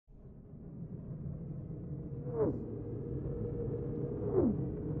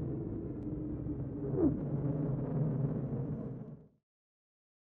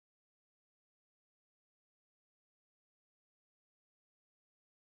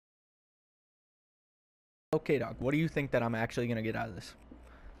Okay, dog, what do you think that I'm actually gonna get out of this?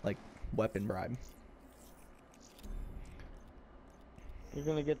 Like, weapon bribe. You're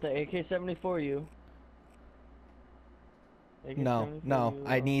gonna get the AK-74U. No,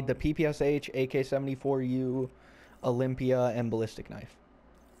 I need the PPSH, AK-74U, Olympia, and ballistic knife.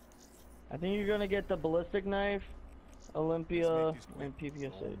 I think you're gonna get the ballistic knife, Olympia, and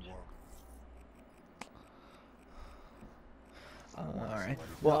PPSH. Alright.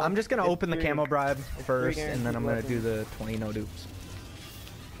 Well, I'm just gonna open the camo bribe first, and then I'm gonna do the 20 no dupes.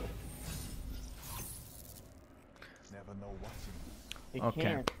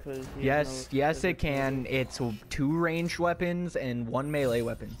 Okay. Yes, it can. It's 2 ranged weapons and 1 melee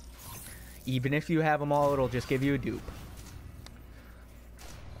weapon. Even if you have them all, it'll just give you a dupe.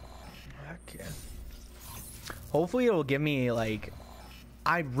 Okay. Hopefully it'll give me, like...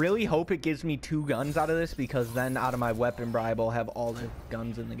 I really hope it gives me 2 guns out of this, because then out of my weapon bribe, I'll have all the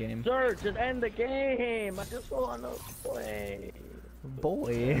guns in the game. Sir, just end the game! I just wanna play.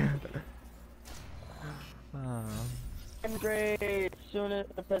 Boy. I'm great. As soon as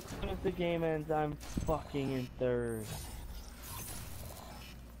the game ends, I'm fucking in 3rd.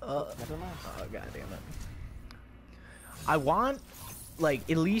 Oh, god damn it. I want, like,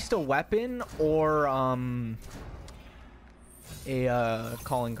 at least a weapon or, a,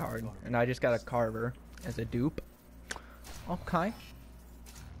 calling card. And I just got a Carver as a dupe. Okay.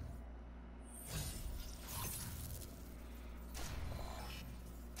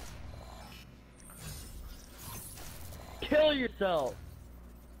 Kill yourself!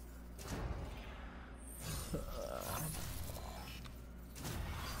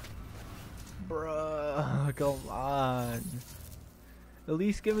 Bruh, come on. At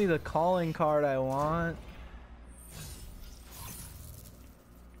least give me the calling card I want.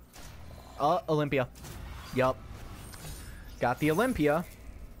 Olympia. Yup. Got the Olympia.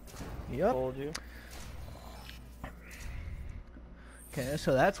 Yup. Told you. Okay,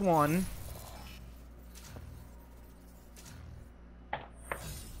 so that's 1.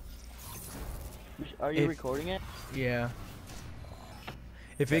 Are you recording it? Yeah.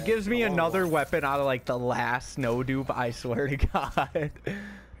 If it gives me another weapon out of like the last no dupe, I swear to God.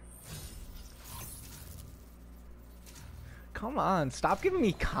 Come on, stop giving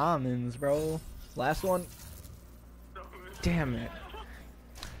me commons, bro. Last one. Damn it.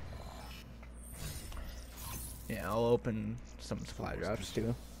 Yeah, I'll open some supply drops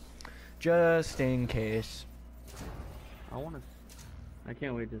too. Just in case. I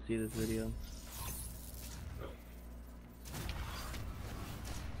can't wait to see this video.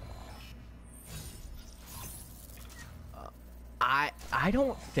 I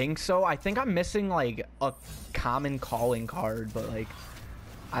don't think so. I think I'm missing like a common calling card, but like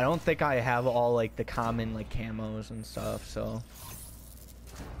I don't think I have all like the common like camos and stuff, so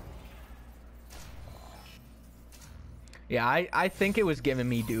yeah, I think it was giving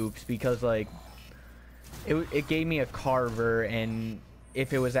me dupes because like it gave me a Carver, and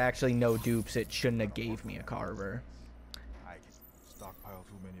if it was actually no dupes, it shouldn't have gave me a Carver. I can stockpile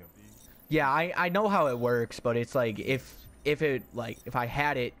too many of these. Yeah, I know how it works, but it's like if I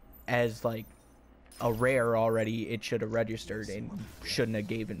had it as like a rare already, it should have registered and shouldn't have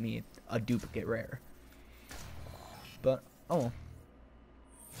given me a duplicate rare. But oh,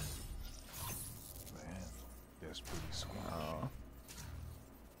 Man, that's pretty sweet. oh.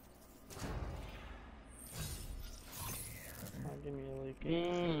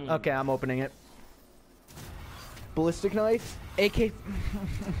 Okay, I'm opening it. Ballistic knife, AK.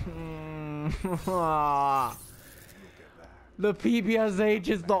 The PPSH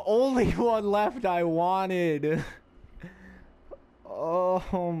is the only one left I wanted.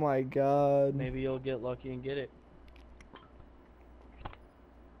 Oh my god. Maybe you'll get lucky and get it.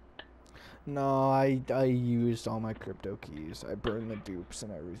 No, I used all my crypto keys. I burned the dupes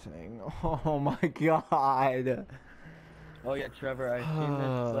and everything. Oh my god. Oh yeah, Trevor, I've seen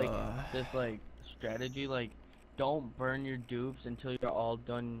this strategy, like don't burn your dupes until you're all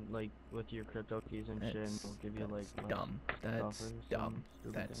done like with your crypto keys and shit, and we'll give you like dumb. That's dumb.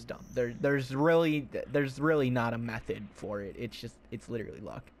 That's dumb. There's really not a method for it. It's literally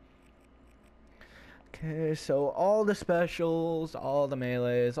luck. Okay, so all the specials, all the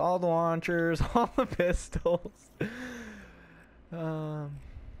melees, all the launchers, all the pistols.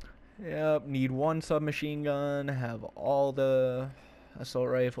 Yep, need 1 submachine gun, have all the assault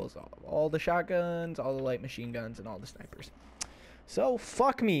rifles, all the shotguns, all the light machine guns, and all the snipers. So,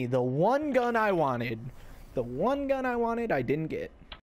 fuck me, the one gun I wanted, I didn't get.